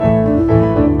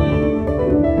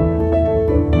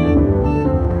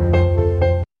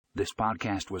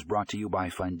podcast was brought to you by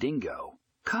Fundingo.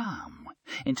 Come.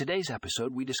 In today's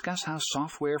episode, we discuss how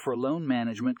software for loan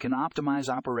management can optimize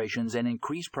operations and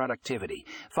increase productivity.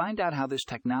 Find out how this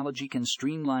technology can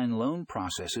streamline loan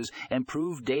processes,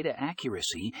 improve data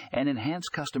accuracy, and enhance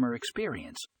customer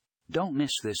experience. Don't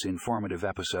miss this informative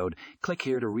episode. Click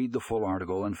here to read the full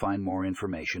article and find more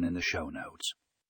information in the show notes.